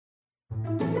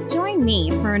Join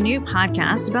me for a new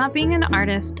podcast about being an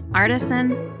artist,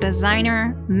 artisan,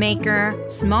 designer, maker,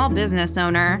 small business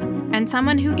owner, and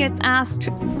someone who gets asked,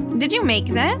 "Did you make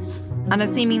this?" on a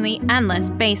seemingly endless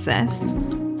basis.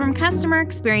 From customer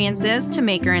experiences to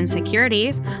maker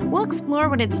insecurities, we'll explore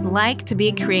what it's like to be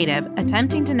a creative,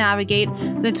 attempting to navigate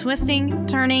the twisting,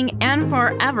 turning, and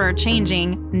forever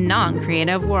changing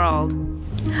non-creative world.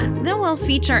 Though we'll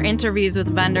feature interviews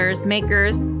with vendors,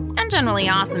 makers, and generally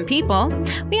awesome people,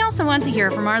 we also want to hear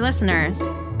from our listeners.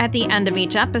 At the end of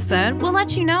each episode, we'll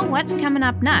let you know what's coming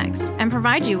up next and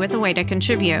provide you with a way to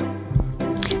contribute.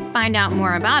 Find out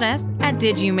more about us at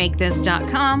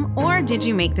didyoumakethis.com or Did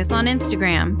You Make This on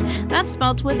Instagram. That's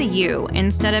spelled with a U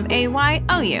instead of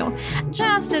AYOU,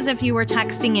 just as if you were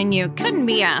texting and you couldn't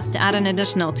be asked to add an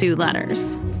additional 2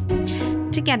 letters.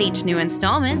 To get each new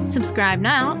installment, subscribe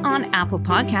now on Apple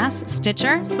Podcasts,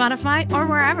 Stitcher, Spotify, or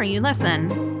wherever you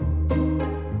listen.